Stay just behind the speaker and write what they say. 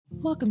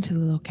Welcome to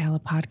the Locala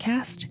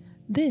podcast.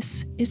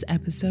 This is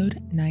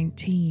episode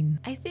 19.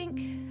 I think,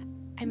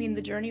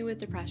 the journey with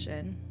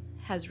depression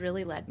has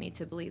really led me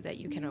to believe that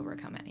you can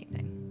overcome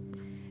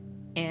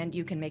anything. And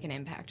you can make an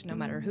impact no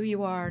matter who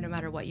you are, no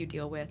matter what you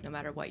deal with, no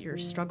matter what your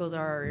struggles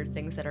are, or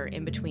things that are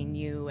in between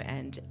you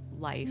and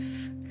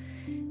life.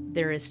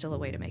 There is still a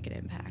way to make an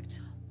impact.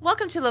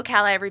 Welcome to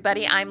Locala,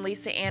 everybody. I'm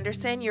Lisa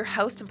Anderson, your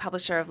host and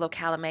publisher of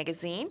Locala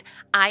Magazine.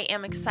 I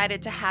am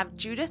excited to have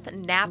Judith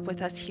Knapp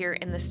with us here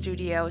in the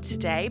studio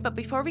today. But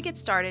before we get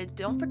started,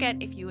 don't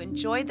forget, if you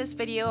enjoyed this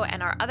video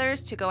and our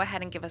others, to go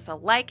ahead and give us a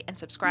like and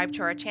subscribe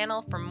to our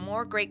channel for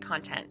more great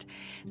content.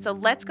 So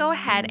let's go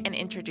ahead and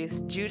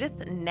introduce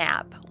Judith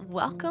Knapp.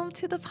 Welcome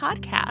to the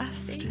podcast.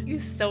 Thank you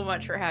so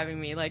much for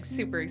having me.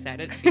 Super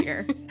excited to be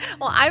here.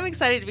 Well, I'm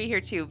excited to be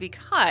here too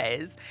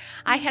because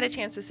I had a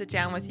chance to sit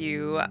down with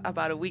you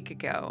about a week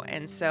ago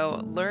and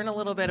so learn a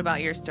little bit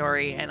about your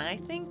story, and I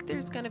think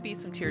there's going to be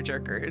some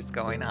tearjerkers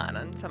going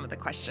on some of the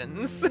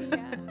questions.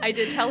 Yeah. I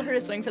did tell her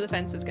to swing for the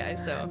fences,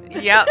 guys, so.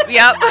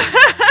 Yep.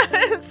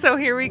 So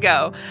here we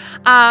go.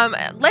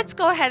 Let's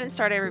go ahead and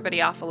start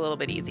everybody off a little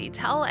bit easy.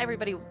 Tell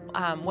everybody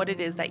what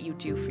it is that you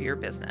do for your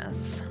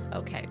business.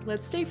 Okay,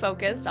 let's stay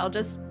focused. I'll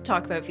just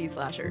talk about fee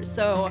slashers.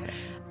 So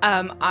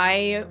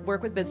I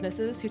work with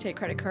businesses who take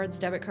credit cards,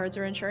 debit cards,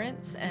 or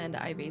insurance, and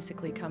I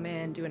basically come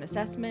in, do an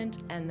assessment,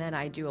 and then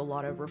I do a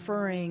lot of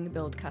referring,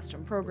 build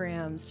custom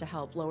programs to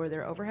help lower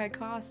their overhead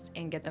costs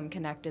and get them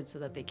connected so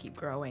that they keep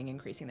growing,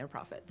 increasing their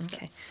profits. Okay.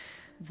 That's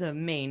the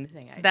main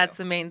thing I do. That's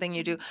the main thing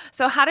you do.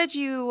 So how did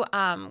you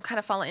kind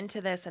of fall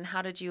into this, and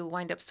how did you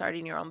wind up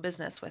starting your own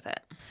business with it?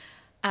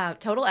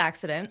 Total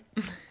accident.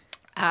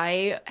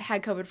 I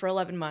had COVID for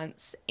 11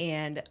 months,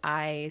 and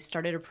I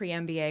started a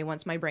pre-MBA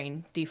once my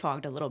brain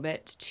defogged a little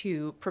bit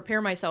to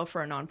prepare myself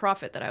for a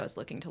nonprofit that I was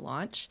looking to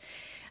launch.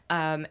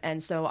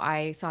 And so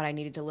I thought I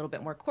needed a little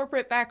bit more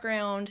corporate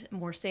background,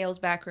 more sales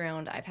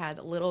background. I've had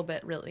a little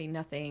bit, really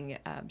nothing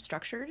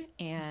structured,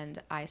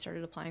 and I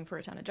started applying for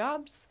a ton of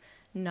jobs.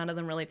 None of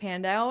them really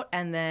panned out,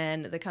 and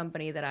then the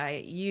company that I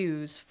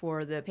use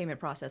for the payment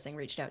processing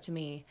reached out to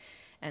me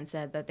and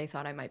said that they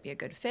thought I might be a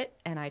good fit,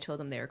 and I told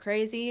them they were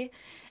crazy.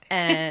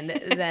 And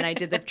then I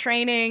did the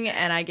training,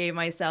 and I gave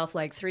myself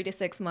 3 to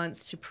 6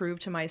 months to prove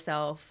to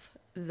myself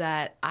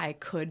that I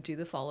could do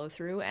the follow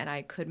through and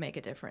I could make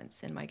a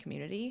difference in my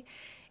community.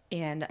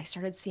 And I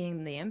started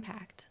seeing the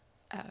impact.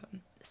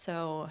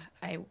 So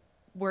I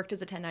worked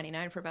as a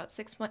 1099 for about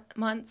 6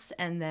 months,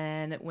 and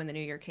then when the new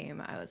year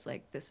came, I was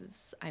like, this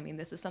is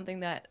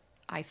something that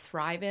I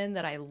thrive in,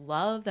 that I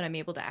love, that I'm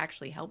able to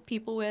actually help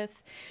people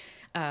with.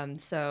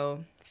 So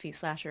fee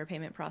slasher,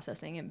 payment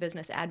processing, and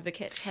business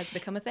advocate has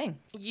become a thing.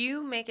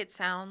 You make it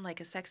sound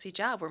like a sexy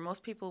job where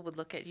most people would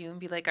look at you and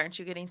be like, aren't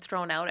you getting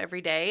thrown out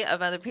every day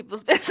of other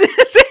people's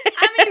businesses?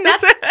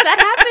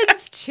 That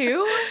happens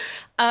too.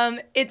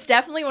 It's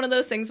definitely one of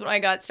those things when I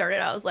got started,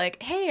 I was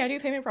like, hey, I do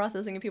payment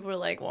processing, and people are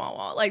like, wah,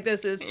 wah.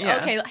 This is,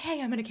 okay,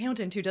 hey, I'm an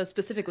accountant who does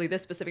specifically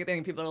this specific thing,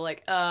 and people are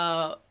like,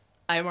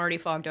 I'm already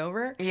fogged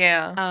over.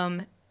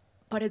 Yeah.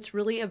 But it's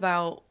really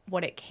about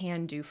what it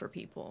can do for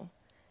people.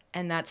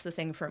 And that's the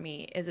thing for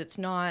me, is it's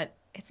not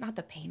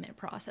the payment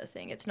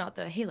processing. It's not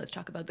the, hey, let's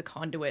talk about the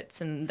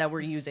conduits and that we're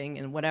using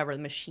and whatever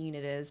the machine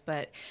it is,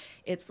 but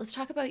let's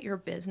talk about your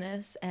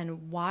business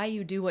and why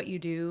you do what you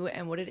do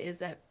and what it is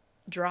that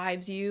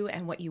drives you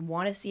and what you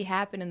want to see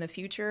happen in the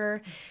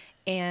future.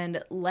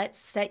 And let's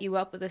set you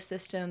up with a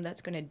system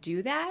that's going to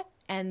do that.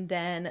 And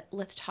then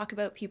let's talk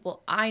about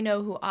people I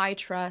know, who I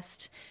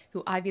trust,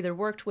 who I've either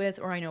worked with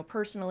or I know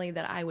personally,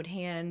 that I would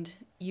hand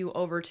you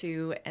over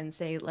to and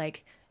say,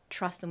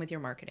 trust them with your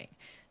marketing,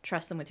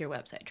 trust them with your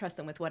website, trust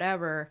them with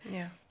whatever.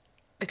 Yeah.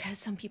 Because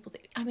some people,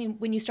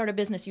 when you start a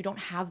business, you don't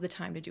have the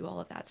time to do all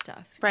of that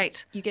stuff.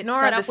 Right. You get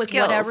Nor set the up with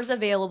skills. whatever's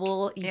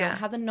available. You Yeah. don't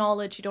have the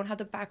knowledge. You don't have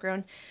the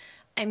background.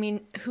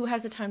 Who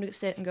has the time to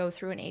sit and go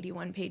through an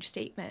 81-page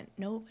statement?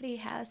 Nobody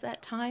has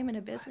that time in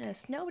a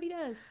business. Nobody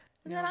does.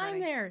 And then I'm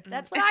there.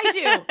 That's what I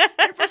do.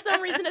 And for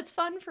some reason, it's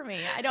fun for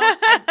me.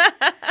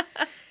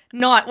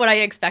 Not what I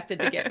expected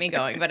to get me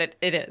going, but it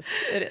is.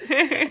 It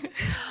is.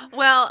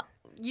 Well,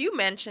 you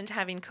mentioned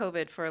having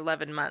COVID for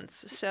 11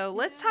 months. So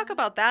let's talk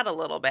about that a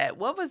little bit.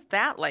 What was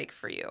that like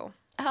for you?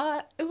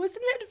 It was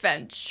an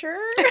adventure.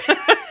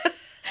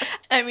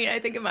 I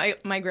think of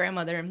my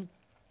grandmother,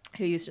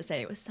 who used to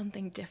say it was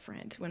something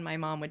different when my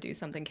mom would do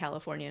something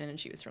Californian,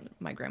 and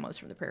my grandma was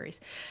from the prairies.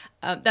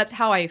 That's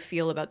how I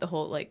feel about the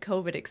whole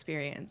COVID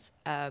experience.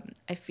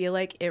 I feel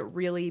like it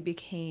really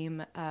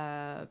became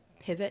a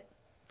pivot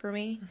for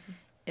me. Mm-hmm.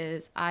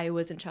 Is I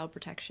was in child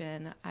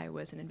protection, I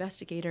was an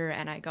investigator,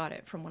 and I got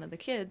it from one of the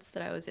kids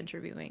that I was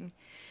interviewing.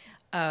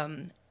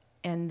 And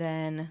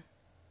then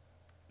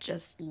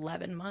just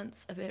 11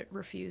 months of it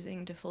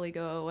refusing to fully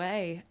go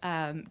away.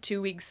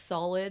 2 weeks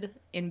solid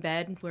in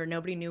bed where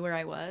nobody knew where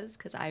I was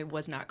because I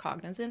was not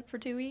cognizant for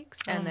 2 weeks.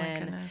 And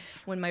then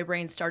when my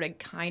brain started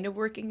kind of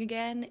working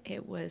again,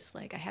 it was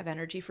like I have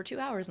energy for 2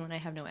 hours and then I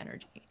have no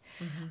energy.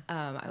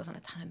 I was on a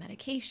ton of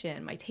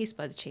medication. My taste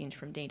buds changed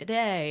from day to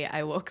day.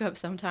 I woke up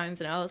sometimes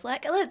and I was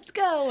like, let's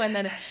go. And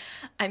then,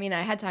 I mean,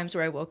 I had times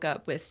where I woke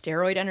up with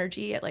steroid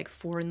energy at like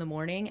 4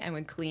 a.m. and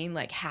would clean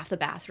like half the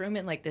bathroom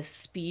in like this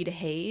speed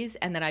haze.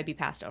 And then I'd be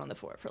passed out on the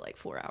floor for like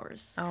 4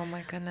 hours. Oh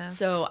my goodness.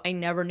 So I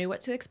never knew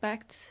what to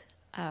expect.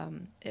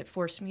 It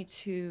forced me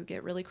to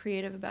get really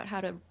creative about how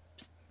to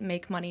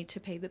make money to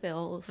pay the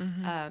bills.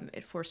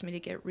 It forced me to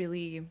get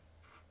really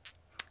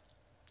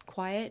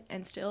quiet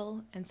and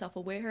still and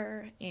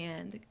self-aware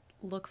and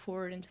look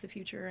forward into the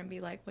future and be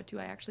like, what do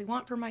I actually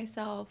want for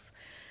myself?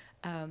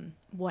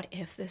 What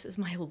if this is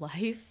my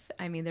life?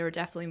 I mean, there were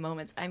definitely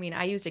moments. I mean,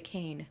 I used a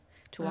cane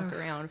to walk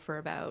around for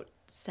about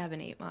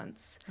 7-8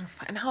 months.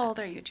 And how old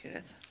are you,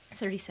 Judith?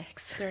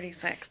 36.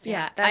 36.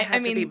 Yeah. That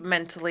had to be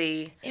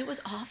mentally... It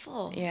was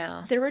awful.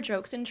 Yeah. There were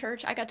jokes in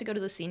church. I got to go to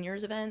the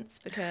seniors events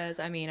because,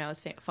 I mean, I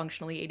was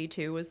functionally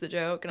 82 was the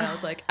joke. And I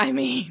was like, I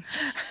mean,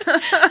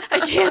 I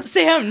can't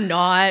say I'm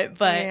not.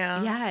 But,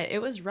 yeah, it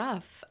was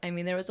rough. I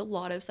mean, there was a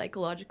lot of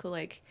psychological,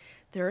 like,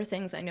 there are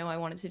things I know I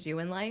wanted to do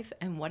in life.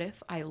 And what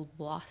if I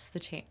lost the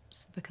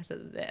chance because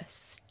of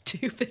this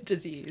stupid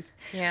disease?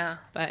 Yeah.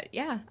 But,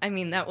 yeah, I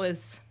mean,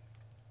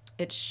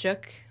 it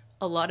shook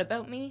a lot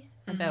about me.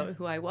 About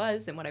who I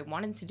was and what I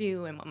wanted to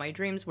do and what my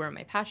dreams were and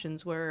my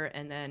passions were.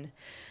 And then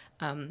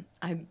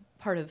I'm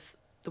part of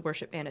the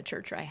worship band at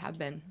church, or I have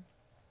been,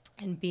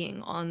 and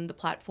being on the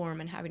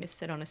platform and having to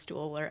sit on a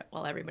stool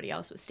while everybody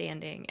else was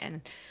standing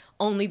and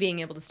only being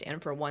able to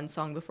stand for one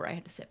song before I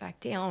had to sit back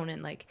down,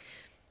 and like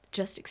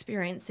just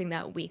experiencing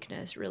that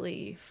weakness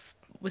really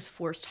was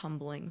forced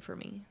humbling for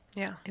me.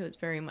 Yeah. It was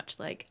very much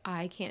like,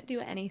 I can't do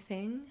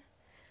anything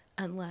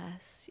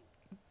unless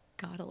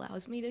God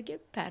allows me to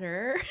get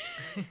better.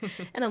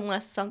 And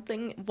unless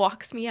something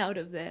walks me out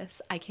of this,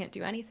 I can't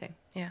do anything.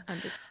 Yeah. I'm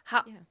just,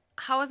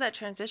 How was that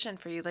transition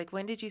for you? Like,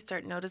 when did you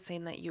start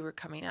noticing that you were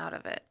coming out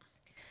of it?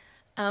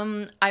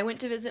 I went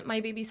to visit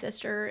my baby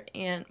sister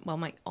and, well,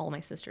 all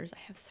my sisters, I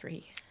have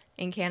 3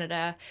 in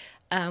Canada.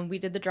 We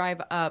did the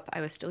drive up.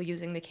 I was still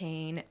using the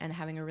cane and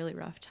having a really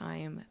rough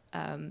time.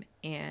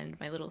 And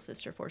my little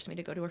sister forced me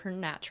to go to her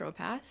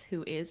naturopath,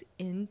 who is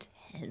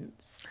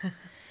intense.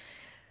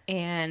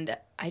 And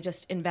I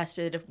just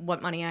invested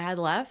what money I had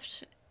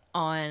left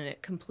on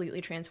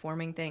completely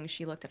transforming things.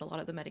 She looked at a lot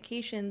of the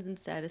medications and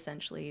said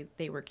essentially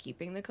they were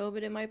keeping the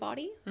COVID in my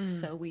body.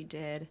 So we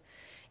did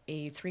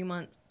a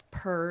 3-month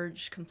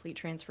purge, complete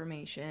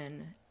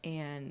transformation.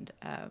 And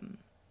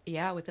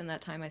within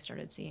that time I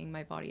started seeing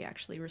my body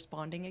actually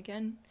responding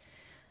again.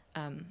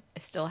 I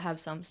still have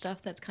some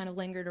stuff that's kind of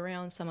lingered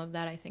around. Some of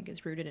that I think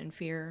is rooted in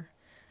fear.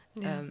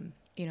 Yeah.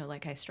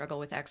 Like I struggle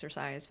with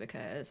exercise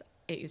because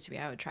it used to be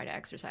I would try to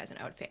exercise and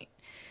I would faint.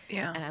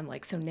 Yeah. And I'm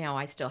like, so now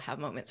I still have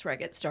moments where I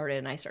get started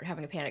and I start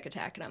having a panic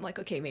attack. And I'm like,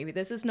 okay, maybe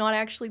this is not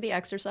actually the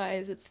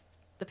exercise. It's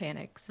the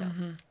panic. So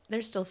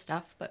there's still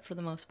stuff, but for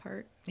the most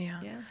part. Yeah.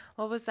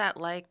 What was that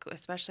like,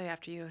 especially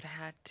after you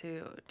had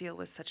to deal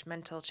with such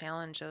mental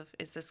challenge of,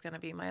 is this going to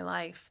be my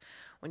life?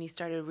 When you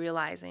started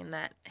realizing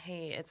that,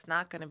 hey, it's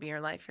not going to be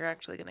your life. You're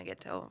actually going to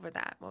get over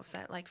that. What was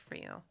that like for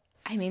you?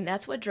 I mean,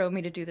 that's what drove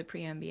me to do the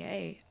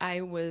pre-MBA.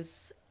 I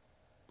was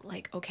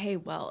like, okay,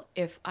 well,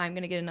 if I'm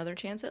going to get another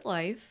chance at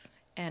life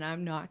and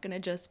I'm not going to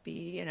just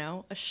be, a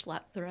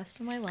schlep the rest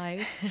of my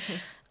life,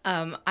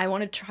 I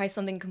want to try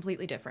something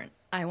completely different.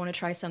 I want to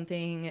try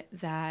something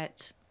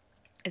that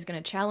is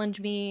going to challenge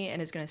me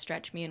and is going to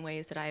stretch me in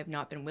ways that I have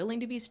not been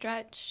willing to be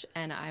stretched.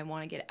 And I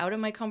want to get out of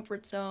my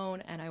comfort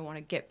zone and I want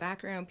to get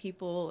back around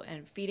people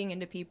and feeding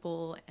into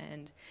people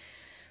and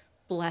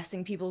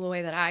blessing people the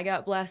way that I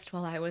got blessed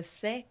while I was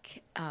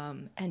sick.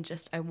 And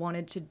just, I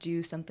wanted to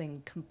do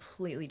something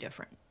completely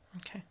different.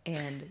 Okay.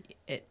 And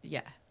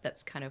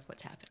that's kind of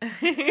what's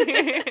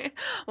happened.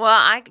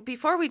 Well,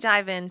 before we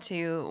dive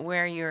into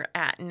where you're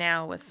at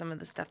now with some of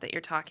the stuff that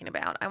you're talking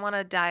about, I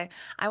want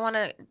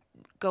to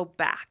go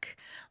back.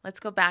 Let's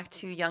go back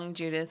to young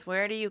Judith.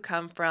 Where do you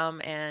come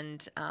from,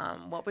 and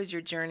what was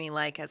your journey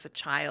like as a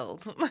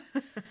child?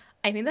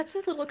 I mean, that's a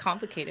little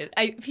complicated.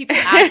 People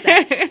ask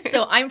that.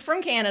 So I'm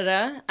from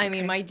Canada. I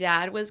mean, my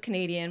dad was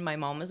Canadian. My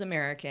mom was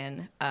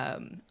American.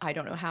 I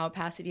don't know how a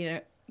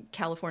Pasadena,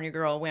 California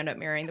girl wound up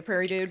marrying the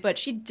prairie dude, but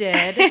she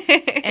did.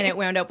 And it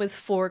wound up with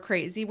 4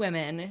 crazy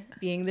women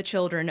being the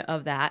children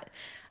of that.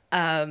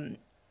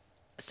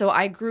 So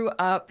I grew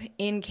up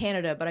in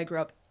Canada, but I grew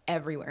up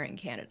everywhere in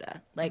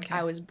Canada.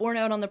 I was born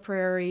out on the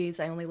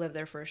prairies. I only lived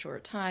there for a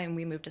short time.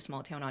 We moved to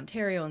small town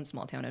Ontario and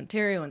small town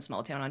Ontario and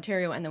small town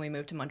Ontario, and then we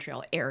moved to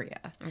Montreal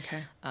area.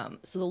 Okay.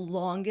 So the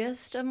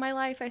longest of my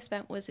life I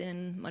spent was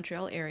in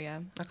Montreal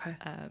area. Okay.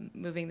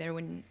 Moving there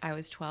when I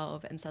was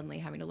 12 and suddenly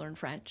having to learn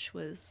French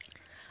was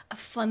a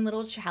fun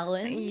little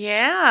challenge.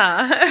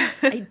 Yeah.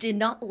 I did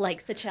not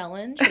like the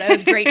challenge, but I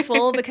was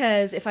grateful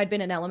because if I'd been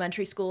in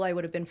elementary school, I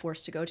would have been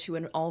forced to go to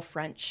an all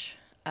French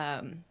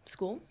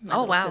school. My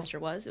little sister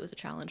was. It was a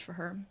challenge for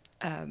her.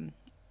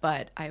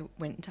 But I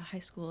went into high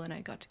school and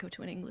I got to go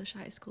to an English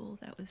high school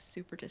that was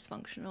super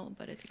dysfunctional,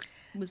 but it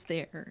was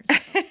there.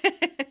 So.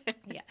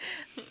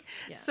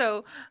 Yeah.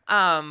 So,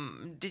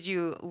 did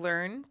you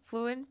learn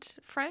fluent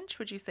French?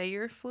 Would you say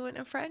you're fluent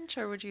in French,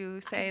 or would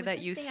you say that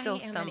you still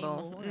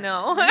stumble? Anymore.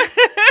 No.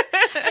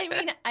 I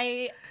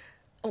mean,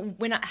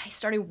 when I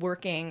started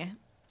working,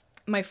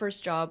 my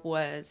first job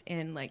was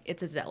in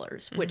it's a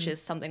Zellers, which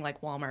is something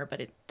like Walmart,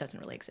 but it doesn't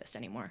really exist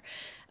anymore,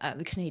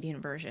 the Canadian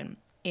version.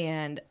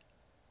 And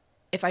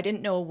if I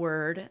didn't know a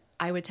word,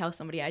 I would tell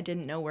somebody I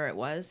didn't know where it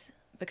was,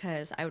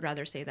 because I would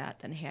rather say that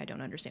than, hey, I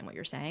don't understand what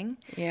you're saying.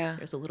 Yeah.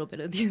 There's a little bit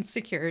of the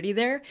insecurity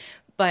there.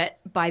 But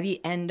by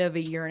the end of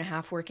a year and a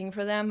half working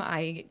for them,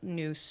 I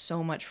knew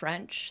so much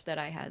French that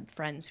I had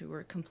friends who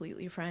were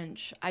completely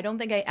French. I don't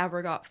think I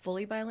ever got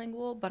fully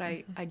bilingual, but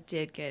I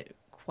did get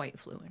quite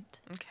fluent.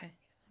 Okay.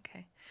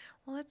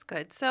 Well, that's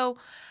good. So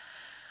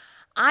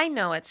I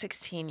know at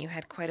 16 you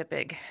had quite a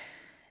big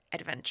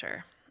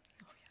adventure.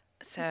 Oh,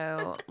 yeah.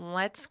 So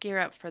let's gear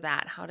up for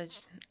that. How did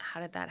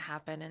that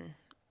happen, and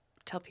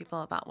tell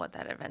people about what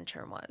that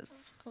adventure was?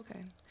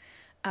 Okay.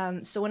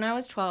 So when I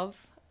was 12,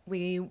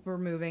 we were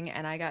moving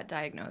and I got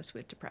diagnosed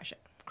with depression,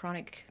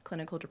 chronic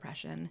clinical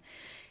depression.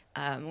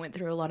 Went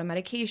through a lot of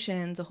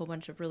medications, a whole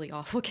bunch of really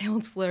awful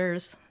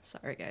counselors.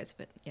 Sorry, guys,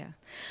 but yeah.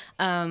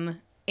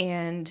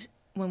 And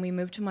when we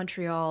moved to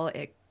Montreal,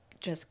 it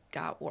just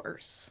got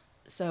worse.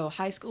 So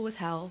high school was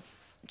hell,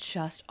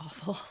 just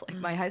awful.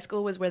 My high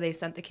school was where they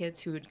sent the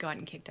kids who had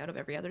gotten kicked out of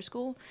every other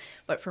school.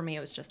 But for me, it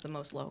was just the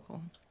most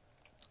local.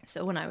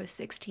 So when I was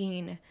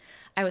 16,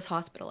 I was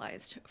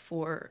hospitalized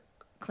for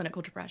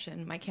clinical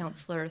depression. My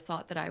counselor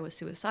thought that I was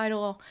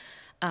suicidal.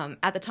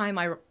 At the time,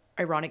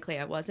 ironically,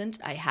 I wasn't.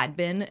 I had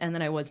been, and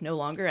then I was no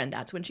longer, and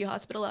that's when she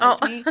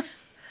hospitalized me.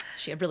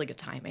 She had really good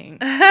timing.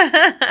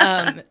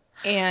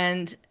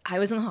 And I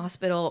was in the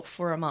hospital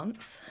for a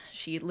month.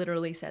 She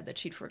literally said that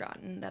she'd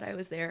forgotten that I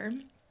was there,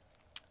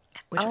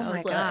 which I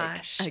was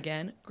gosh.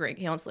 Again, great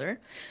counselor.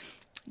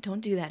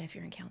 Don't do that if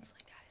you're in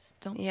counseling, guys.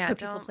 Don't put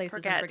people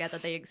places and forget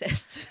that they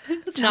exist.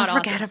 Don't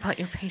forget about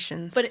your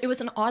patients. But it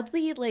was an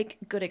oddly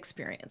good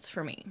experience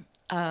for me.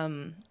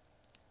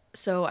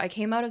 So I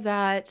came out of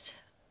that,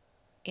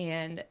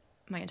 and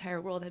my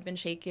entire world had been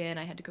shaken.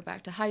 I had to go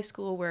back to high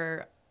school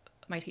where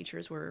my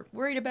teachers were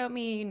worried about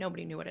me.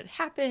 Nobody knew what had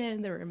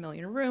happened. There were a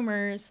million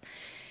rumors.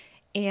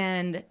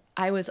 And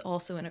I was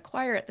also in a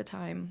choir at the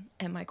time,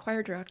 and my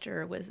choir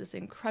director was this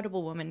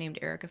incredible woman named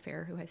Erica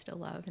Fair, who I still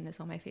love and is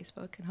on my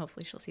Facebook, and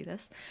hopefully she'll see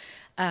this.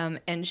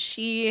 And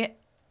she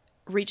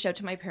reached out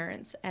to my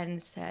parents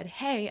and said,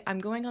 hey, I'm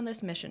going on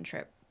this mission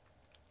trip.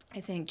 I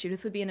think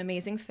Judith would be an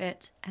amazing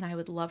fit, and I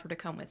would love her to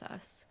come with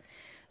us.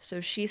 So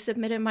she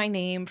submitted my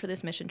name for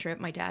this mission trip.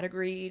 My dad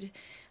agreed.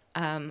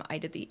 I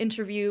did the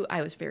interview.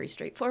 I was very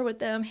straightforward with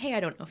them. Hey,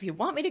 I don't know if you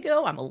want me to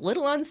go. I'm a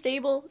little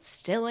unstable.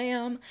 Still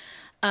am.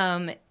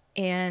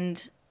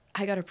 And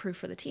I got approved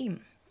for the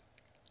team.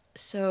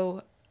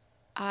 So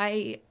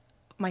my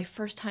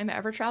first time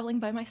ever traveling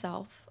by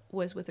myself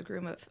was with a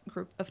group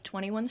of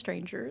 21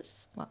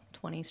 strangers. Well,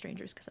 20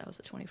 strangers because I was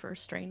the 21st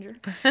stranger.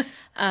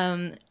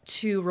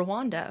 To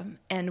Rwanda.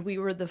 And we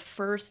were the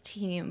first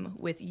team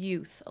with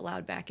youth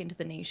allowed back into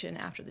the nation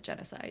after the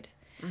genocide.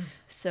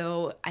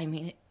 So, I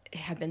mean, it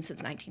had been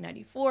since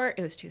 1994.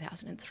 It was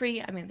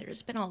 2003. I mean,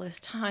 there's been all this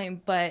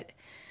time, but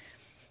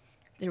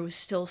there was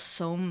still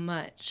so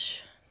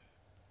much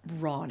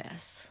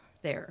rawness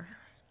there.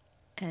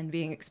 And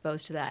being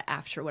exposed to that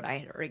after what I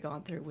had already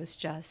gone through was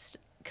just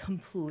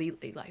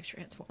completely life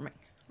transforming.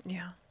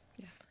 Yeah.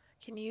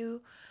 Can you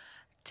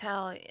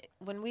tell,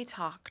 when we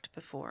talked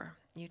before,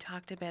 you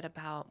talked a bit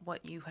about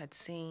what you had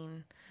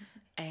seen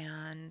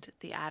and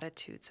the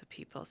attitudes of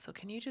people. So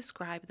can you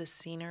describe the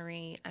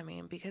scenery? I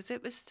mean, because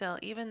it was still,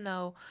 even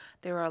though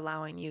they were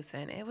allowing youth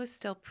in, it was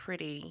still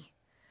pretty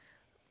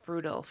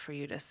brutal for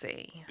you to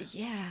see.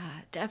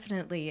 Yeah,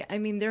 definitely. I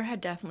mean, there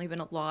had definitely been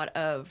a lot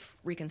of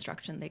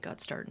reconstruction that got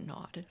started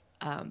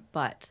on,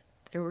 but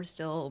there were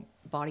still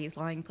bodies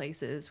lying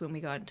places when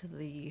we got into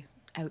the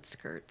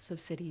outskirts of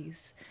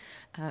cities.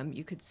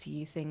 You could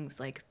see things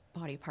like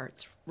body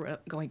parts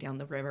going down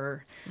the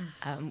river.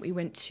 We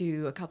went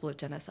to a couple of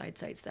genocide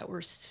sites that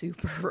were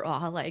super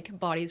raw, like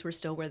bodies were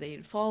still where they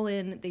had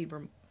fallen. They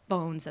were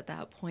bones at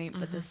that point,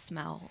 but the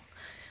smell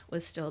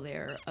was still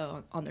there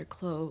on their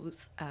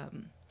clothes.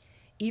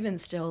 Even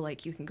still,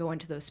 like, you can go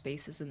into those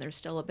spaces and there's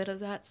still a bit of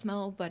that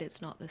smell, but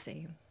it's not the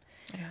same.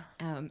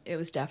 Yeah. It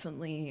was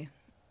definitely,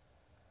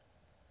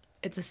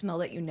 it's a smell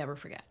that you never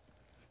forget.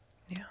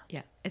 Yeah.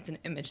 Yeah. It's an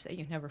image that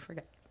you never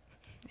forget.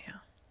 Yeah.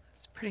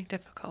 It's pretty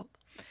difficult.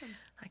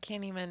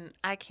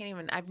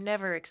 I've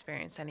never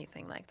experienced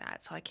anything like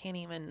that. So I can't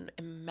even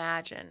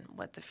imagine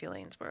what the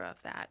feelings were of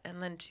that.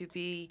 And then to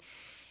be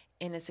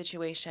in a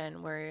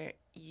situation where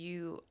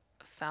you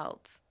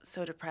felt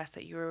so depressed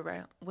that you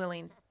were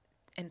willing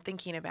and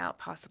thinking about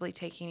possibly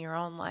taking your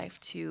own life,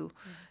 to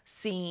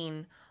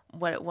seeing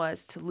what it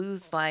was to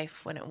lose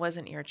life when it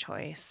wasn't your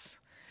choice.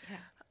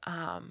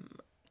 Yeah.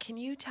 Can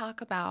you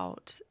talk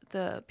about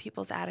the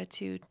people's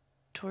attitude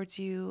towards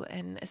you,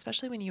 and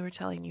especially when you were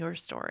telling your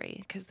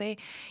story, because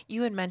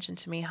you had mentioned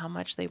to me how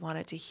much they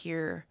wanted to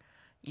hear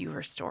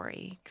your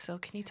story. So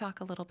can you talk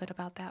a little bit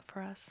about that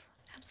for us?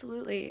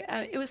 Absolutely.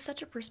 It was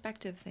such a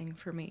perspective thing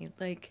for me.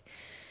 Like,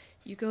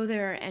 you go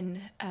there and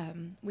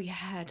we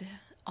had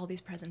all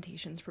these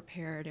presentations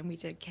prepared, and we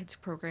did kids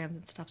programs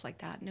and stuff like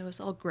that, and it was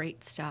all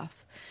great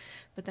stuff.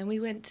 But then we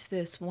went to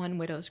this one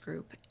widows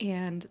group,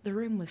 and the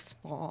room was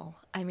small.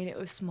 I mean, it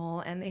was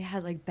small, and they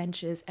had like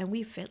benches, and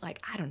we fit like,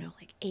 I don't know,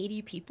 like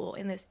 80 people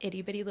in this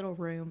itty bitty little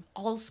room,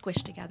 all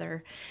squished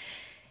together.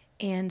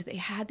 And they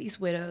had these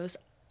widows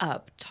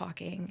up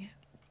talking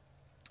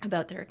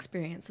about their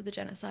experience of the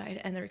genocide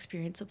and their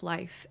experience of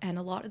life. And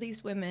a lot of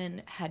these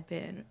women had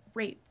been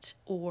raped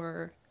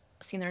or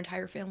seen their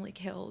entire family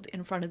killed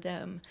in front of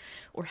them,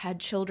 or had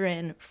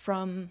children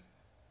from,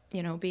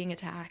 being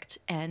attacked.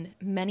 And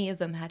many of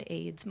them had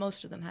AIDS.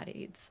 Most of them had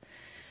AIDS.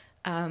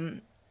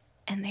 And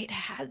they'd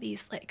had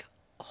these like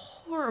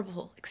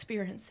horrible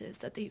experiences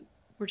that they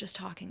were just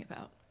talking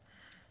about.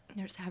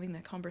 They're just having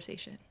that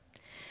conversation.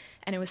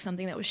 And it was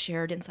something that was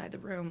shared inside the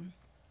room.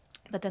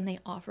 But then they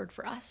offered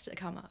for us to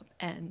come up.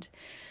 And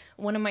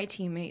one of my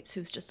teammates,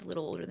 who's just a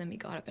little older than me,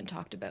 got up and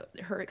talked about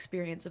her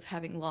experience of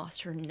having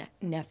lost her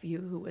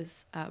nephew, who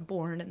was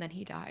born, and then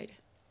he died.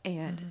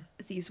 And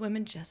these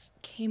women just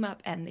came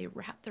up and they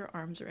wrapped their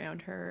arms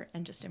around her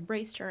and just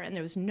embraced her. And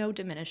there was no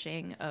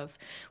diminishing of,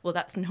 well,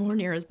 that's nowhere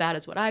near as bad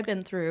as what I've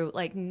been through,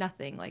 like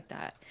nothing like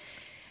that.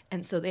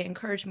 And so they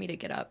encouraged me to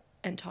get up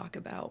and talk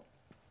about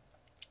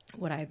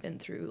what I've been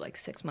through like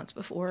 6 months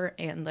before,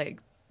 and like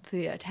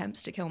the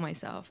attempts to kill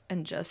myself,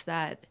 and just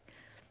that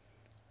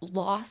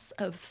loss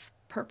of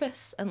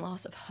purpose and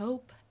loss of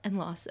hope and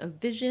loss of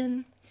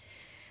vision.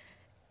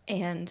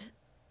 And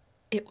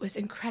it was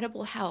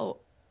incredible how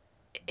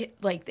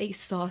they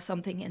saw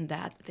something in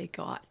that they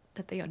got,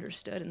 that they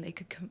understood, and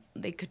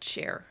they could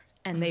share.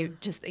 And they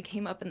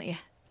came up, and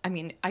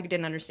I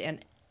didn't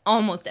understand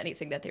almost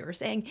anything that they were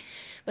saying,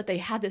 but they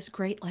had this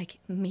great like,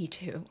 me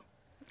too.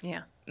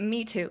 Yeah.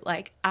 Me too.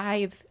 Like,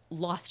 I've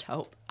lost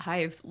hope.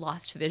 I've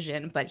lost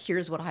vision, but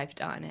here's what I've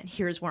done, and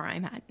here's where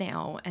I'm at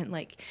now. And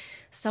like,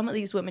 some of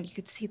these women, you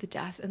could see the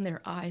death in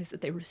their eyes,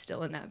 that they were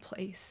still in that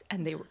place,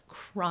 and they were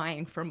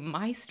crying from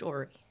my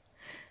story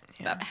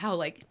about how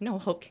like no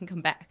hope can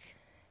come back,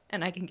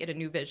 and I can get a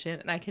new vision,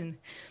 and I can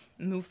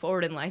move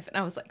forward in life. And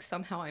I was like,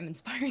 somehow I'm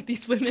inspiring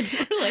these women.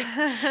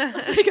 I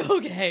was like,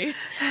 okay,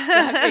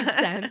 that makes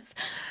sense.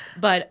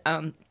 But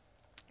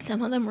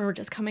some of them were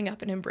just coming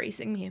up and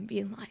embracing me and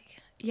being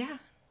like, yeah.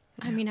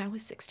 I mean, I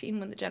was 16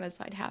 when the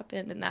genocide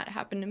happened, and that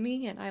happened to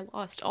me, and I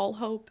lost all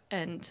hope.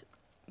 And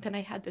then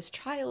I had this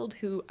child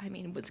who,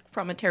 was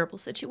from a terrible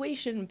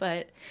situation,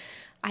 but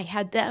I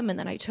had them, and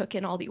then I took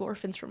in all the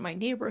orphans from my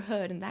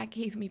neighborhood, and that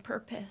gave me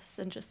purpose.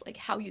 And just like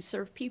how you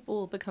serve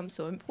people becomes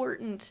so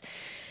important.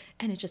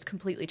 And it just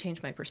completely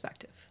changed my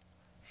perspective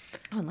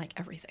on like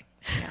everything.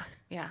 Yeah.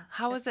 Yeah.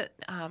 How was it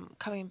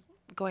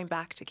going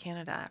back to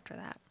Canada after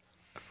that?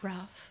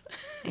 Rough.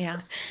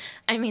 Yeah.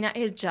 I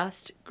had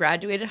just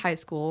graduated high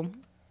school.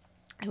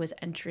 I was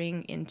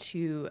entering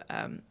into,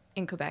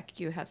 in Quebec,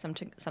 you have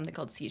something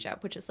called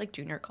CEGEP, which is like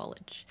junior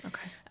college.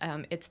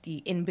 Okay. It's the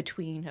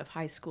in-between of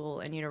high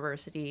school and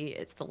university.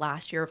 It's the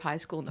last year of high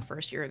school and the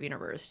first year of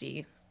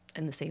university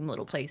in the same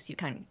little place. You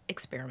kind of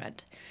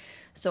experiment.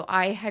 So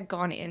I had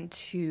gone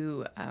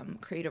into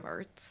creative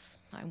arts.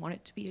 I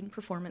wanted to be in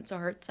performance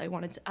arts.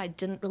 I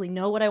didn't really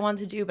know what I wanted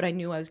to do, but I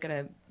knew I was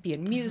going to be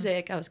in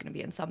music. I was going to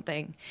be in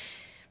something.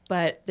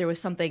 But there was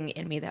something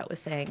in me that was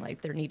saying,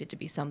 like, there needed to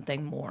be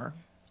something more.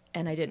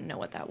 And I didn't know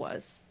what that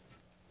was.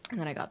 And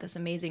then I got this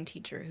amazing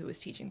teacher who was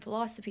teaching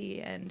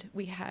philosophy, and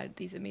we had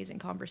these amazing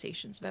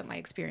conversations about my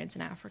experience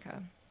in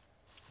Africa.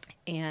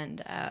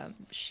 And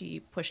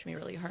she pushed me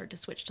really hard to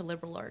switch to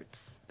liberal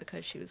arts,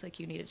 because she was like,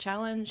 you need a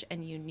challenge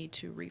and you need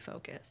to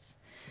refocus.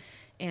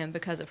 And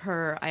because of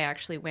her, I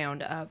actually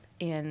wound up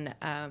in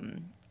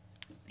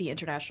the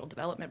international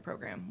development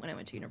program when I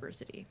went to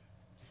university.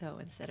 So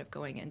instead of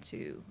going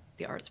into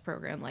the arts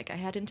program like I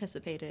had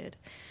anticipated,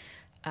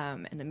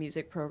 and the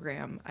music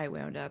program, I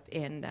wound up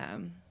in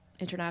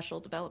international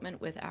development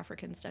with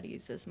African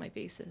studies as my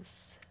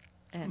basis,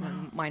 and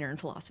a minor in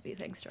philosophy,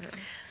 thanks to her.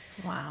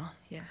 Wow.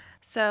 Yeah.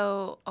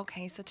 So,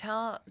 okay,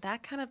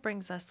 that kind of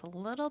brings us a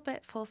little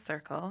bit full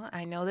circle.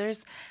 I know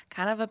there's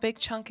kind of a big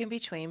chunk in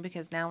between,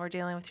 because now we're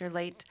dealing with your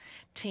late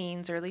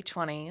teens, early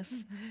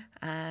 20s,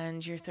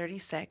 and you're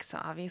 36. So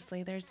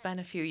obviously there's been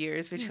a few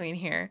years between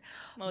here.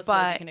 Most of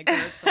us can ignore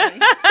it.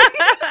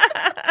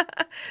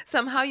 So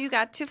somehow you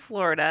got to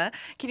Florida.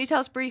 Can you tell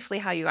us briefly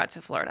how you got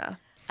to Florida?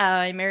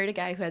 I married a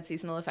guy who had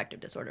seasonal affective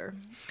disorder.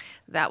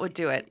 That would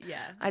do it. Yeah.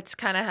 It's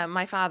kind of how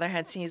my father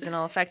had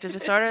seasonal affective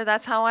disorder.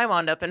 That's how I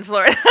wound up in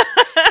Florida.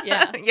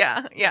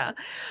 Yeah. Yeah.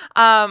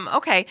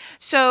 Okay.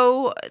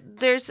 So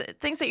there's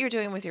things that you're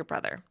doing with your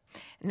brother.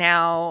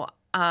 Now,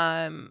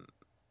 I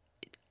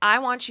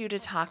want you to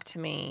talk to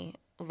me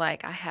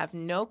like I have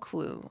no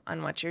clue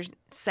on what you're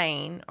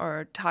saying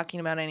or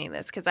talking about any of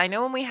this. Because I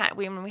know when we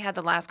had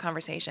the last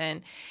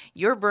conversation,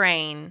 your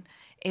brain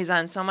is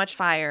on so much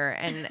fire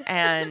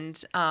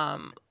and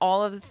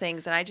all of the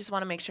things. And I just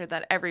want to make sure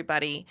that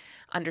everybody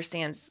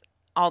understands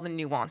all the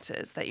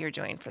nuances that you're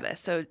doing for this.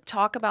 So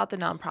talk about the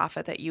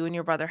nonprofit that you and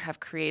your brother have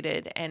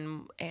created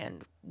and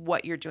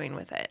what you're doing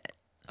with it.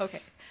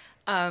 Okay.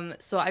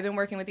 So I've been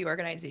working with the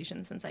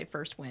organization since I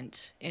first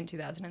went in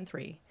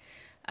 2003.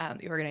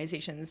 The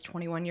organization is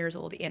 21 years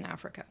old in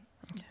Africa.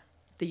 Okay.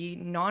 The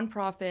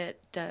nonprofit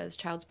does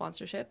child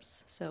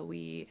sponsorships. So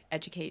we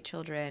educate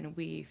children,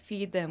 we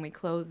feed them, we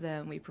clothe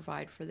them, we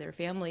provide for their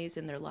families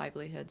and their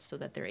livelihoods so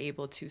that they're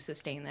able to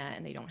sustain that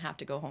and they don't have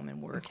to go home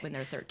and work when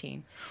they're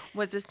 13.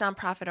 Was this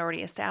nonprofit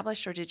already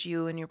established, or did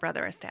you and your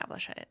brother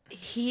establish it?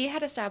 He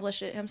had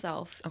established it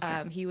himself.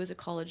 Okay. He was a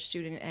college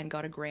student and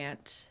got a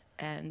grant,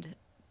 and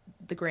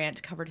the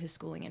grant covered his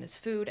schooling and his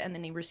food, and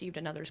then he received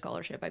another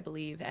scholarship, I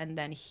believe, and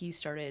then he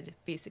started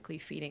basically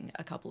feeding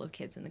a couple of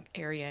kids in the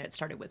area. It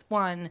started with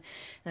one,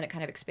 then it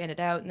kind of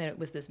expanded out, and then it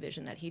was this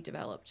vision that he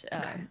developed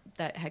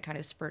that had kind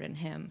of spurred in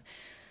him.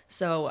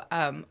 So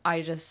I've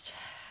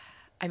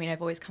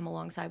always come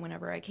alongside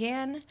whenever I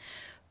can,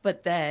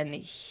 but then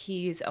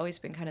he's always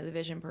been kind of the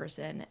vision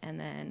person, and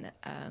then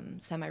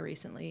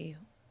semi-recently,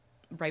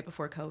 right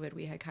before COVID,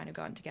 we had kind of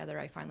gotten together.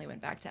 I finally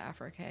went back to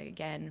Africa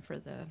again for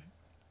the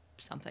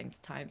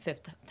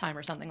fifth time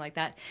or something like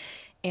that.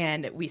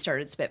 And we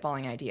started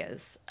spitballing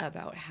ideas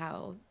about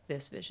how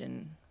this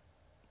vision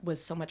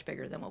was so much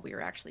bigger than what we were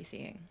actually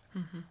seeing.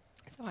 Mm-hmm.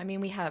 So,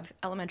 we have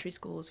elementary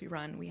schools we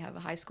run. We have a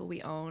high school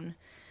we own.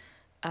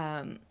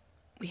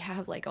 We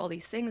have all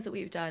these things that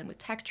we've done with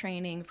tech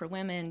training for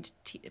women.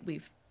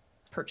 We've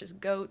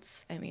purchased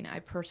goats. I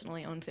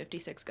personally own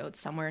 56 goats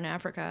somewhere in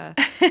Africa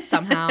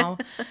somehow.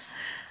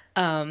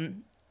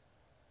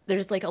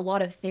 There's a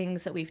lot of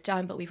things that we've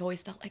done, but we've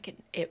always felt like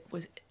it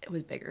was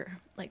bigger.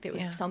 There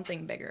was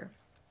something bigger.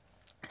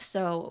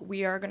 So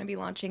we are going to be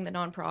launching the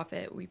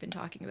nonprofit. We've been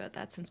talking about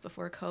that since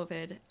before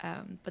COVID.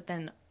 But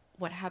then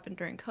what happened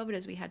during COVID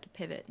is we had to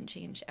pivot and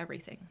change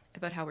everything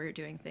about how we were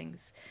doing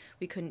things.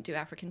 We couldn't do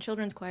African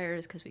children's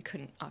choirs because we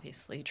couldn't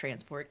obviously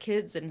transport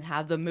kids and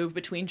have them move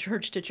between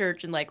church to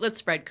church and let's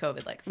spread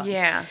COVID fun.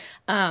 Yeah.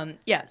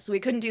 So we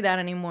couldn't do that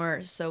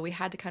anymore. So we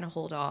had to kind of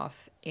hold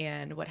off.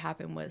 And what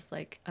happened was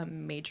a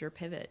major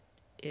pivot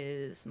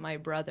is my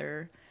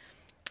brother,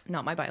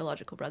 not my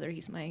biological brother,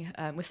 he's my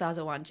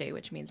Musaza Wanje,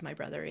 which means my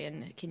brother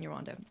in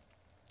Kinyarwanda.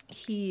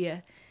 He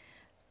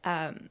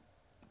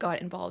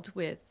got involved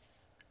with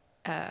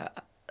a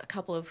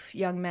couple of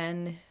young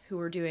men who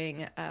were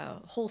doing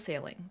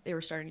wholesaling. They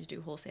were starting to do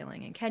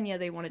wholesaling in Kenya.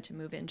 They wanted to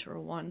move into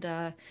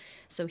Rwanda.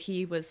 So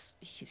he's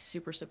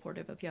super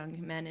supportive of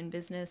young men in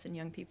business and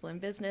young people in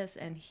business.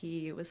 And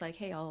he was like,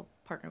 hey, I'll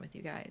partner with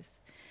you guys.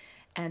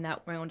 And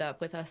that wound up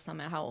with us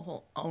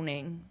somehow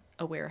owning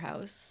a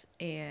warehouse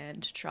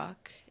and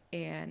truck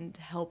and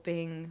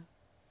helping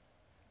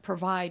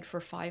provide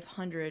for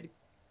 500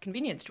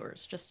 convenience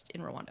stores just in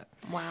Rwanda.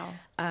 Wow.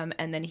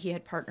 And then he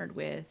had partnered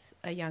with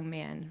a young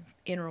man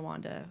in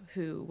Rwanda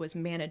who was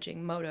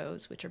managing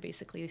motos, which are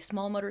basically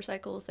small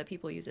motorcycles that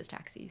people use as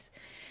taxis.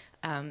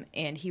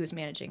 And he was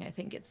managing, I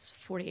think it's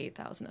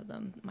 48,000 of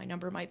them. My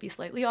number might be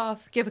slightly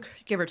off, give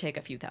or take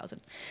a few thousand.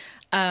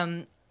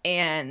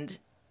 And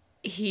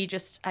he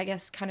just, I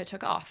guess, kind of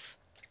took off.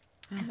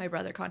 And my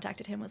brother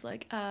contacted him, was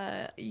like,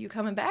 you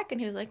coming back?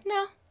 And he was like,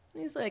 no.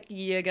 And he's like,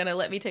 you gonna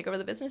let me take over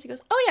the business? He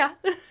goes, oh, yeah.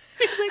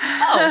 He's like,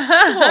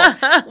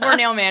 oh, cool. We're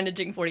now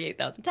managing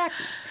 48,000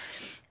 taxis.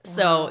 Wow.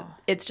 So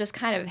it's just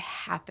kind of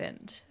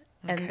happened.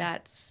 Okay.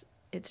 And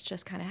it's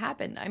just kind of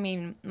happened.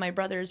 My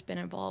brother's been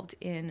involved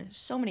in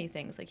so many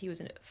things. He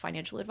was a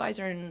financial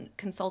advisor and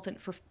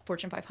consultant for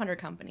Fortune 500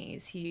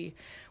 companies. He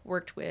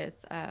worked with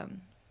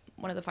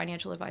one of the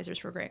financial advisors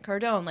for Grant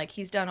Cardone.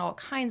 He's done all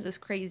kinds of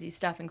crazy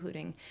stuff,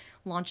 including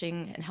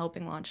launching and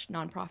helping launch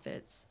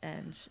nonprofits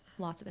and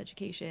lots of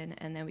education.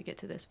 And then we get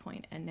to this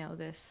point, and now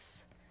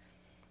this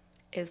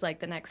is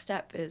the next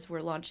step is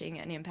we're launching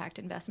an impact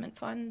investment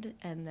fund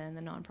and then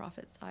the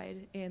nonprofit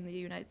side in the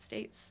United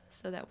States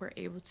so that we're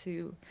able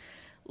to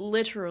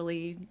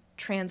literally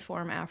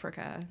transform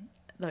Africa,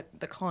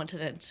 the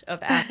continent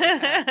of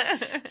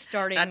Africa,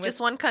 starting not just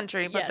one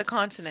country, but the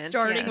continent.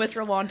 Starting with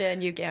Rwanda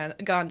and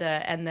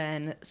Uganda, and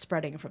then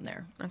spreading from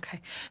there.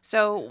 Okay.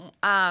 So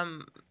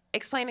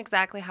explain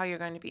exactly how you're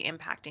going to be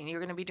impacting. You're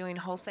going to be doing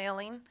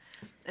wholesaling.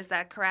 Is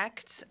that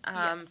correct?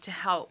 To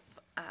help,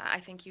 I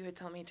think you had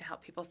told me to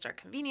help people start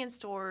convenience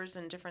stores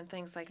and different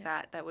things like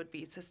that would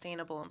be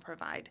sustainable and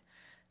provide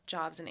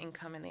jobs and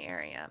income in the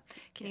area.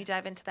 Can you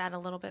dive into that a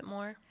little bit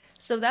more?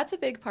 So that's a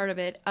big part of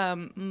it.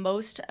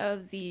 Most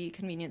of the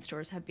convenience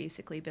stores have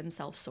basically been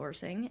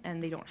self-sourcing,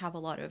 and they don't have a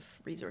lot of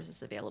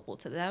resources available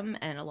to them,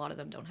 and a lot of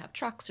them don't have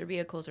trucks or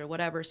vehicles or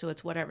whatever, so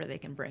it's whatever they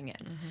can bring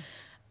in.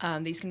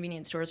 Mm-hmm. These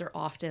convenience stores are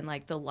often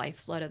the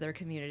lifeblood of their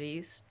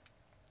communities.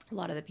 A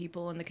lot of the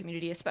people in the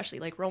community, especially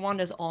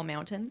Rwanda's all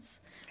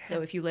mountains.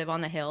 So if you live on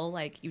the hill,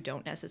 you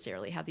don't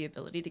necessarily have the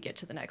ability to get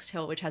to the next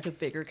hill, which has a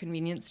bigger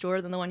convenience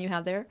store than the one you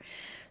have there.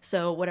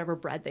 So whatever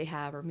bread they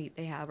have or meat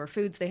they have or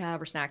foods they have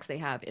or snacks they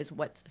have is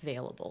what's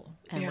available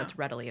and what's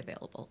readily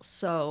available.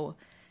 So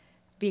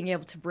being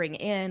able to bring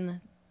in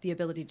the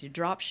ability to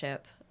drop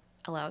ship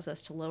allows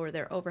us to lower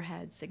their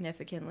overhead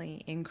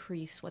significantly,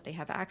 increase what they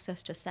have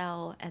access to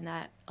sell, and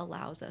that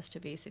allows us to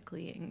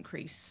basically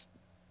increase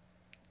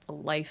the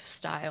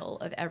lifestyle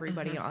of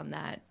everybody on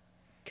that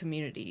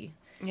community.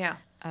 Yeah.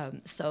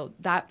 So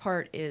that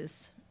part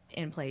is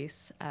in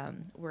place.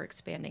 We're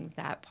expanding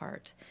that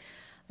part.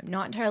 I'm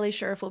not entirely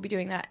sure if we'll be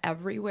doing that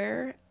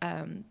everywhere.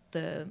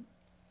 The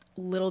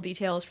little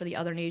details for the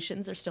other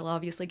nations are still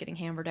obviously getting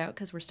hammered out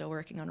because we're still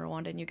working on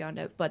Rwanda and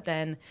Uganda. But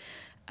then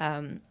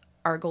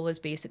our goal is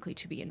basically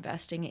to be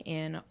investing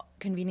in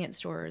convenience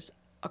stores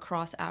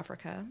across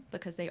Africa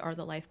because they are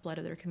the lifeblood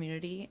of their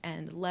community,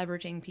 and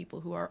leveraging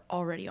people who are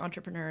already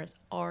entrepreneurs,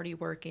 already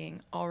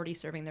working, already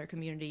serving their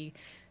community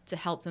to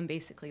help them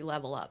basically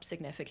level up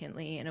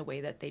significantly in a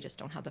way that they just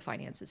don't have the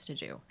finances to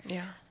do.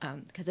 Yeah.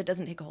 Because it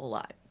doesn't take a whole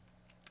lot.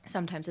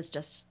 Sometimes it's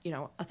just,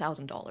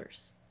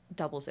 $1,000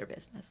 doubles their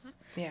business.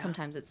 Yeah.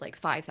 Sometimes it's like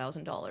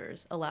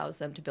 $5,000 allows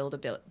them to build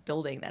a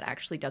building that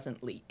actually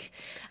doesn't leak.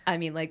 I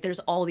mean, like, there's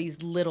all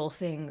these little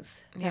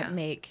things that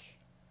make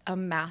a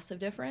massive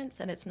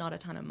difference, and it's not a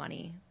ton of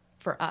money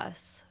for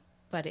us,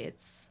 but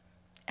it's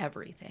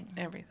everything.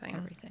 Everything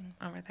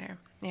over there.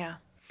 Yeah. Yeah.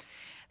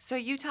 So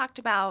you talked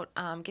about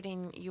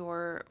getting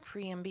your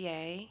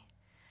pre-MBA.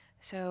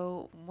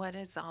 So what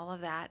does all of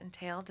that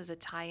entail? Does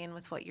it tie in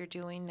with what you're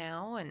doing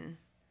now? And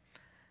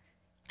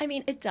I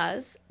mean, it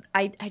does.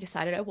 I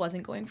decided I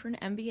wasn't going for an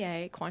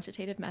MBA.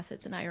 Quantitative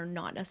methods and I are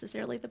not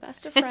necessarily the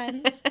best of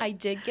friends. I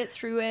did get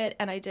through it,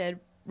 and I did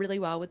really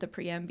well with the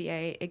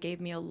pre-MBA. It gave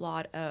me a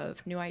lot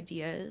of new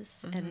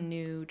ideas and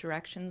new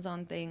directions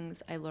on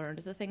things. I learned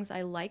the things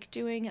I like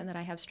doing and that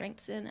I have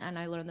strengths in, and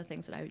I learned the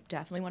things that I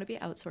definitely want to be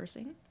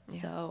outsourcing.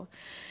 Yeah. So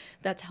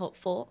that's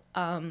helpful.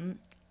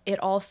 It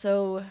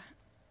also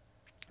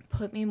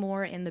put me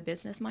more in the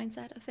business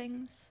mindset of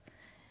things,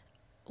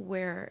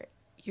 where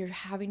you're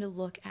having to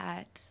look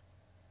at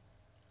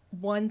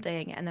one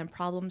thing and then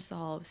problem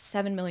solve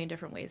 7 million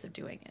different ways of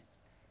doing it.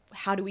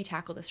 How do we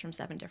tackle this from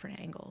 7 different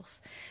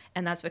angles?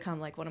 And that's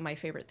become like one of my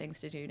favorite things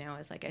to do now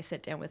is like I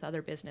sit down with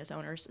other business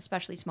owners,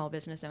 especially small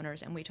business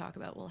owners, and we talk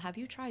about, well, have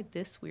you tried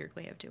this weird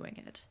way of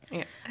doing it?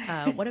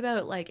 Yeah. What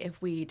about like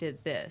if we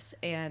did this?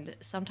 And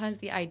sometimes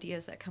the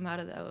ideas that come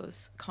out of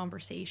those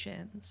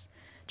conversations,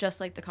 just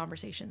like the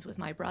conversations with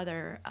my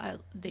brother,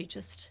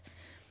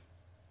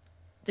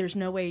 there's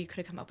no way you could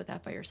have come up with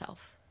that by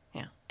yourself.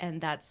 Yeah. And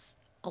that's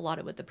a lot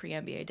of what the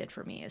pre-MBA did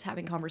for me, is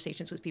having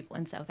conversations with people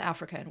in South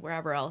Africa and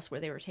wherever else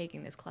where they were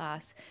taking this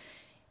class.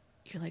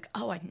 You're like,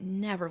 oh, I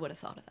never would have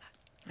thought of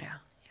that. Yeah.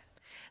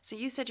 So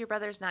you said your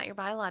brother's not your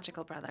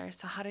biological brother.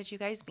 So how did you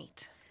guys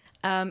meet?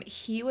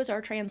 He was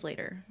our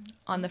translator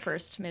on the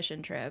first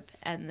mission trip.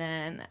 And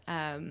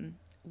then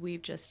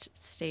we've just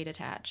stayed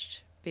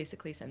attached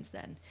basically since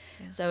then.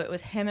 Yeah. So it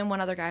was him and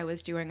one other guy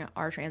was doing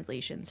our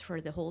translations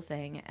for the whole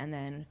thing. And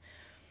then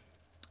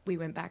we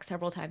went back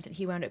several times, and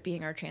he wound up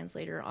being our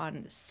translator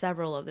on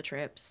several of the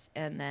trips,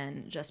 and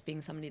then just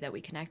being somebody that we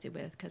connected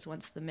with, because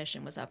once the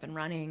mission was up and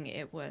running,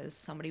 it was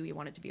somebody we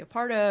wanted to be a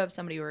part of,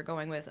 somebody we were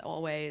going with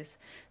always.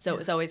 So It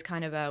was always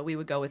kind of we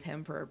would go with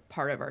him for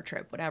part of our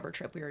trip, whatever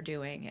trip we were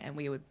doing, and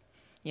we would,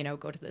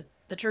 go to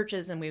the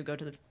churches, and we would go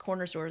to the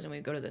corner stores, and we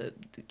would go to the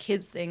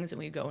kids' things, and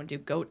we would go and do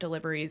goat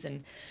deliveries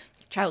and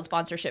child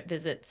sponsorship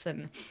visits.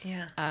 And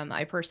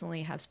I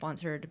personally have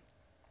sponsored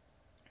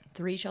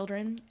 3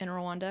 children in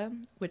Rwanda,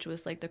 which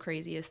was like the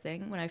craziest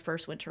thing. When I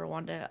first went to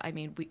Rwanda, I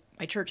mean,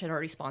 my church had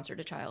already sponsored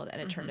a child, and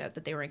it turned out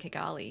that they were in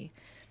Kigali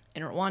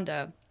in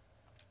Rwanda,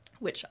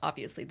 which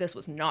obviously this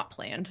was not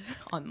planned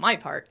on my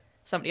part.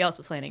 Somebody else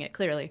was planning it,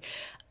 clearly.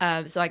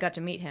 So I got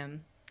to meet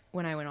him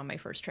when I went on my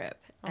first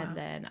trip. Wow. And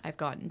then I've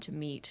gotten to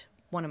meet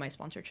one of my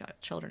sponsored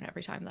children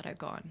every time that I've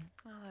gone.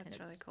 Oh, that's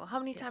really cool. How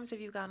many times have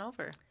you gone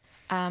over?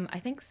 I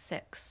think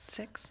 6.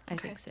 6? I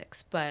think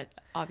 6. But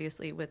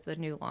obviously with the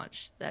new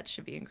launch, that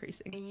should be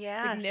increasing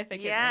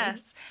significantly.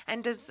 Yes.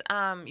 And does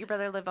your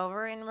brother live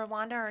over in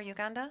Rwanda or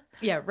Uganda?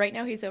 Yeah, right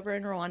now he's over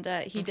in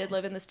Rwanda. He did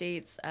live in the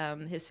States.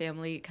 His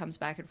family comes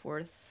back and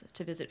forth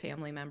to visit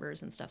family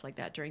members and stuff like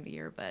that during the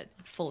year, but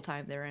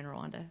full-time they're in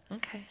Rwanda.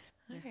 Okay.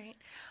 All right.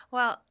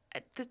 Well,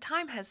 the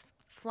time has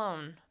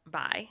flown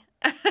by.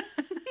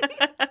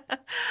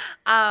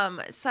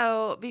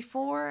 So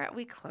before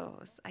we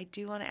close, I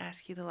do want to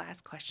ask you the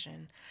last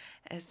question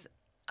is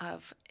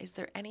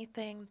there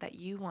anything that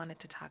you wanted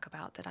to talk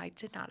about that I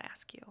did not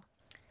ask you?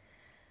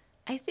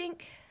 I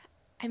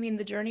mean,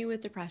 the journey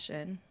with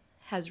depression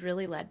has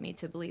really led me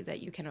to believe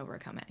that you can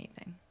overcome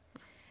anything.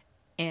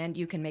 And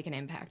you can make an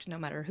impact no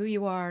matter who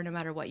you are, no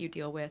matter what you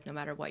deal with, no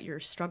matter what your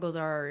struggles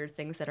are or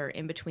things that are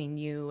in between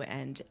you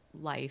and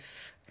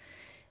life.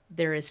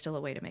 There is still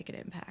a way to make an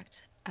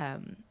impact.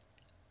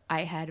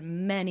 I had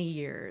many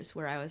years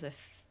where I was a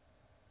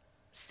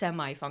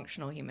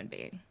semi-functional human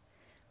being,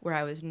 where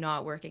I was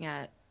not working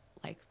at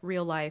like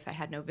real life. I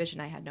had no vision,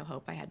 I had no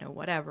hope, I had no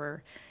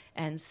whatever,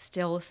 and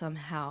still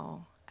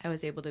somehow I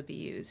was able to be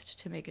used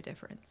to make a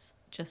difference,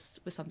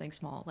 just with something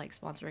small like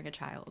sponsoring a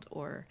child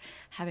or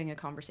having a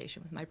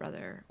conversation with my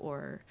brother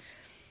or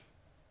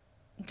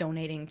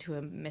donating to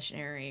a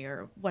missionary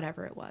or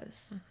whatever it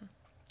was.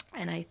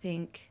 And I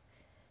think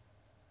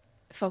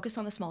focus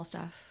on the small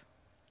stuff.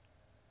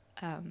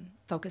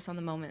 Focus on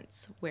the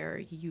moments where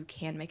you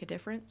can make a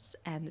difference.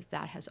 And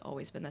that has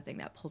always been the thing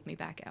that pulled me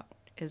back out,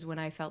 is when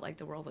I felt like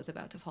the world was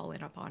about to fall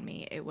in upon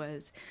me. It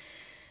was,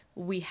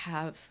 we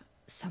have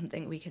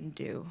something we can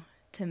do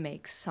to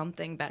make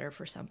something better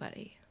for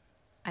somebody.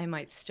 I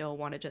might still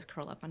want to just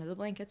curl up under the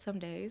blanket some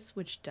days,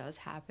 which does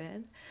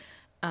happen.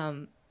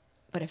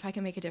 But if I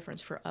can make a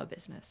difference for a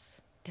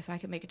business, if I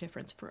can make a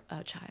difference for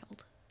a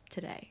child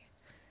today,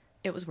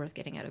 it was worth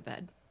getting out of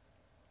bed.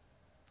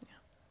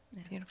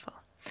 Yeah. Beautiful.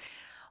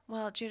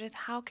 Well, Judith,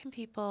 how can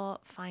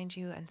people find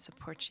you and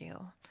support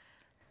you?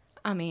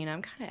 I mean,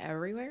 I'm kind of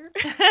everywhere.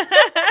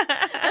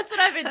 That's what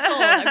I've been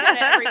told. I'm kind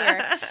of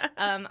everywhere.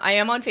 I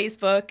am on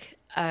Facebook.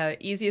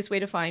 Easiest way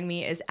to find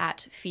me is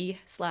at Fee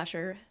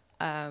Slasher.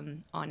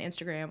 On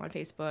Instagram, on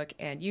Facebook,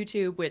 and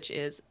YouTube, which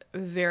is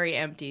very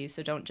empty,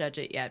 so don't judge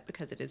it yet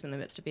because it is in the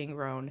midst of being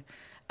grown.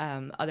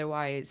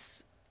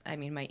 Otherwise, I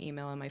mean, my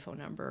email and my phone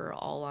number are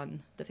all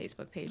on the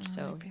Facebook page,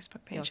 so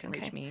Facebook page, y'all can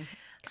reach me.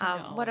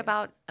 What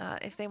about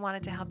if they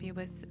wanted to help you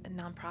with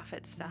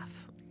nonprofit stuff?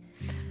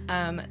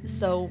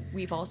 So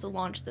we've also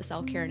launched the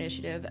Self-Care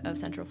Initiative of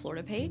Central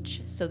Florida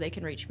page, so they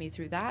can reach me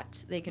through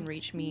that. They can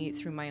reach me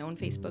through my own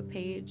Facebook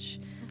page,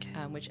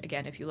 which,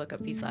 again, if you look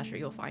up Fee Slasher,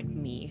 you'll find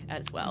me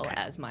as well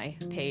as my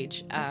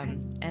page.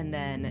 And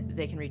then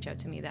they can reach out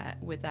to me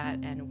with that,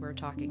 and we're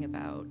talking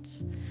about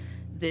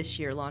this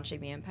year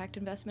launching the Impact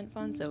Investment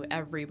Fund, so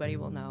everybody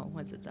will know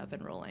once it's up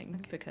and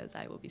rolling, because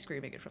I will be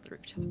screaming it from the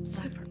rooftops.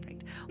 Oh,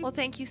 perfect. Well,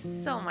 thank you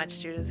so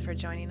much, Judith, for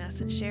joining us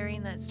and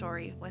sharing that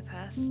story with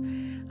us.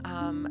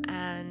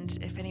 And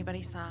if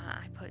anybody saw,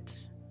 I put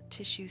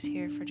tissues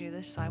here for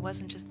Judith, so I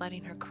wasn't just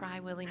letting her cry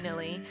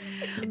willy-nilly.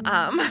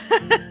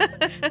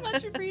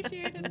 Much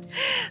appreciated.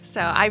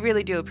 So I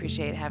really do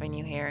appreciate having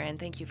you here, and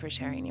thank you for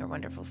sharing your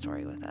wonderful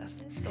story with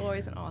us. It's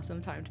always an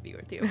awesome time to be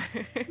with you.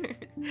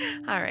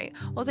 All right.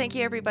 Well, thank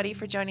you, everybody,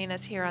 for joining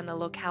us here on the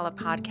Locala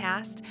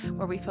podcast,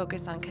 where we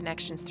focus on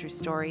connections through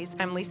stories.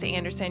 I'm Lisa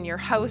Anderson, your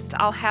host.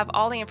 I'll have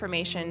all the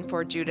information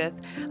for Judith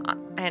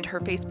and her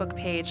Facebook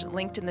page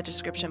linked in the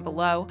description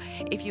below.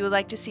 If you would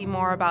like to see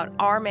more about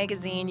our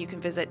magazine, you can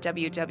visit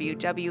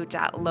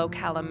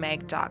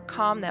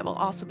www.localamag.com. That will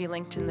also be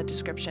linked in the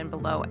description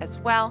below as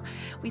well.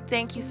 We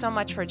thank you so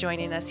much for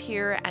joining us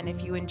here, and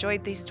if you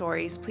enjoyed these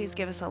stories, please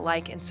give us a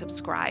like and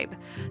subscribe.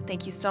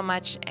 Thank you so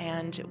much,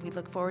 and we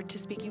look forward to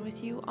speaking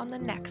with you on the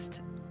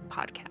next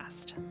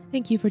podcast.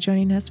 Thank you for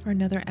joining us for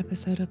another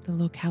episode of the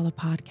Locala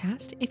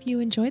podcast. If you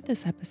enjoyed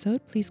this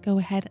episode, please go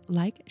ahead,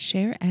 like,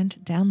 share, and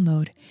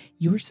download.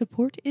 Your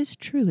support is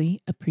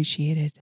truly appreciated.